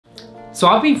So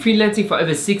I've been freelancing for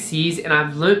over 6 years and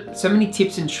I've learned so many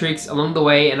tips and tricks along the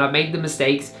way, and I've made the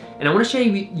mistakes, and I want to share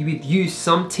with you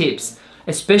some tips,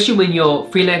 especially when you're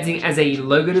freelancing as a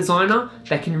logo designer,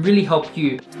 that can really help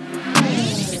you.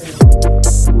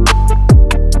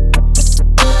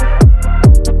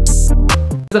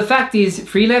 The fact is,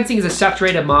 freelancing is a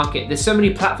saturated market. There's so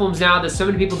many platforms now, there's so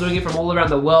many people doing it from all around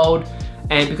the world,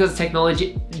 and because of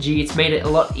technology, it's made it a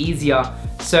lot easier.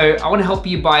 So I want to help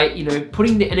you by,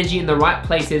 putting the energy in the right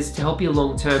places to help you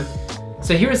long term.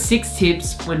 So here are 6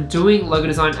 tips when doing logo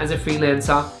design as a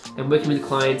freelancer and working with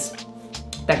clients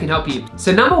that can help you.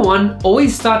 So number 1,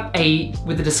 always start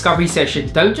with a discovery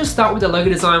session. Don't just start with a logo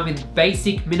design with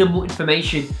basic minimal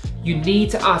information. You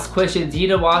need to ask questions. You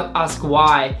need to ask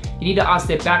why. You need to ask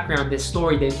their background, their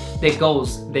story, their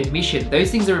goals, their mission.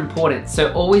 Those things are important.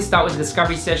 So always start with a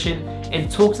discovery session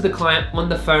and talk to the client on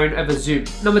the phone over Zoom.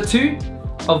 Number 2,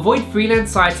 avoid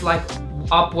freelance sites like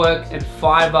Upwork and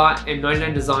Fiverr and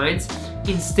 99 Designs.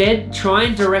 Instead, try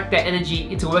and direct that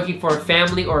energy into working for a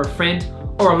family or a friend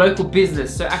or a local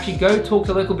business. So actually go talk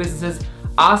to local businesses,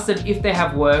 ask them if they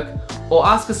have work, or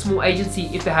ask a small agency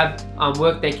if they have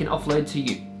work they can offload to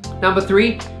you. Number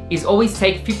 3 is always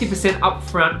take 50%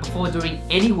 upfront before doing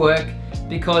any work,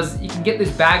 because you can get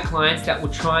those bad clients that will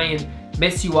try and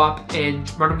mess you up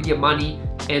and run with your money.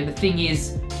 And the thing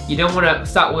is, you don't want to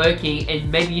start working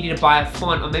and maybe you need to buy a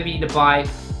font, or maybe you need to buy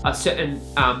a certain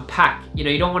pack.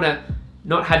 You don't want to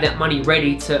not have that money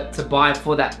ready to buy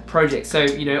for that project. So,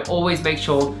 always make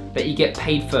sure that you get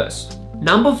paid first.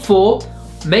 Number 4,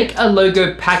 make a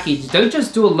logo package. Don't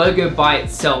just do a logo by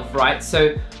itself, right?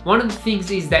 So one of the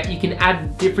things is that you can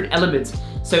add different elements.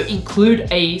 So include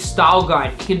a style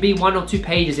guide. It can be 1 or 2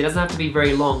 pages. It doesn't have to be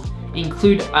very long.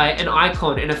 Include an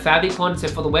icon and a favicon, so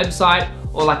for the website,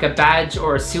 or like a badge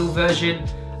or a seal version.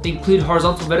 Include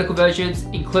horizontal, vertical versions.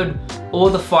 Include all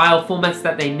the file formats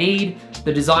that they need,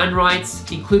 the design rights.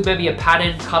 Include maybe a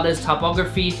pattern, colors,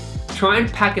 typography. Try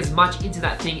and pack as much into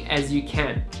that thing as you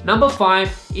can. Number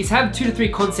 5 is have 2 to 3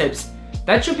 concepts.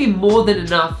 That should be more than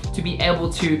enough to be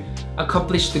able to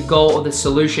accomplish the goal or the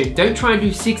solution. Don't try and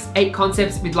do 6, 8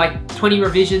 concepts with like 20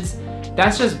 revisions.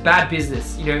 That's just bad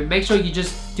business. Make sure you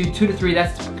just do 2 to 3,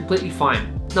 that's completely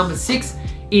fine. Number 6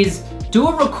 is do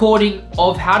a recording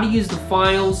of how to use the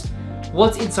files,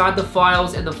 what's inside the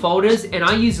files and the folders, and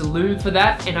I use Loom for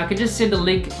that, and I can just send a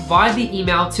link via the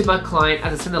email to my client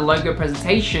as I send a logo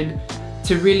presentation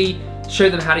to really show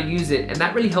them how to use it, and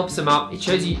that really helps them out. It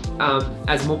shows you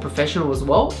as more professional as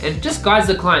well, and just guides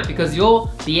the client, because you're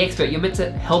the expert. You're meant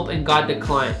to help and guide the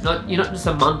client. You're not just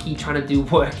a monkey trying to do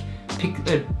work,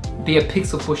 be a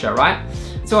pixel pusher, right?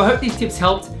 So I hope these tips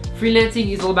helped.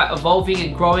 Freelancing is all about evolving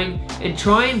and growing, and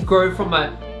try and grow from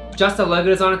just a logo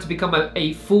designer to become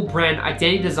a full brand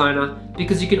identity designer,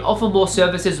 because you can offer more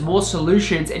services, more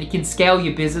solutions, and you can scale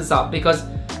your business up. Because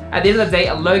at the end of the day,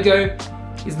 a logo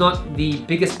is not the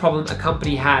biggest problem a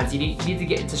company has. You need to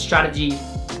get into strategy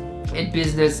and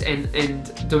business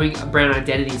and doing brand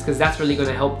identities, because that's really going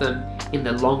to help them in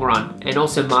the long run, and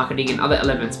also marketing and other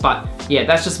elements. But yeah,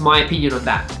 that's just my opinion on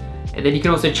that. And then you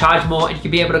can also charge more, and you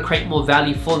can be able to create more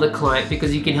value for the client,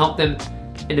 because you can help them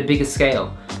in a bigger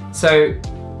scale. So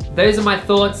those are my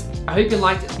thoughts. I hope you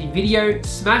liked the video.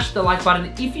 Smash the like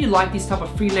button if you like this type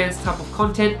of freelance type of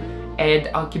content, and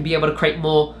I can be able to create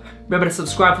more. Remember to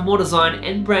subscribe for more design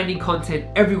and branding content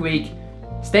every week.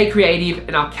 Stay creative,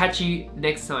 and I'll catch you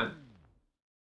next time.